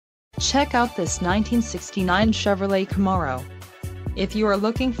Check out this 1969 Chevrolet Camaro. If you are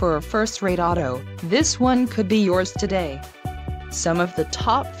looking for a first-rate auto, this one could be yours today. Some of the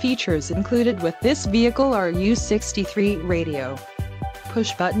top features included with this vehicle are U63 radio,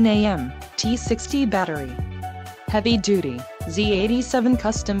 push-button AM, T60 battery, heavy-duty, Z87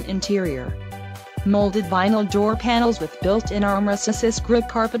 custom interior, molded vinyl door panels with built-in armrest assist grip,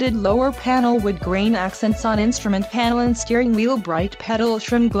 carpeted lower panel, wood grain accents on instrument panel and steering wheel, bright pedal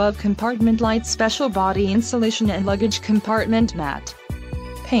trim, glove compartment lights, special body insulation and luggage compartment mat,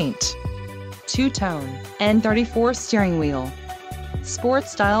 paint, two-tone, N34 steering wheel,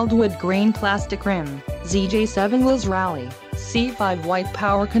 sport-styled wood grain plastic rim, ZJ7 wheels, rally, C5 white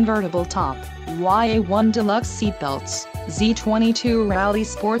power convertible top, YA1 deluxe seatbelts, Z22 rally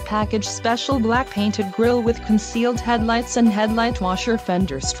sport package, special black painted grille with concealed headlights and headlight washer,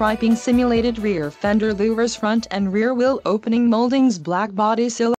 fender striping, simulated rear fender louvers, front and rear wheel opening moldings, black body silhouette.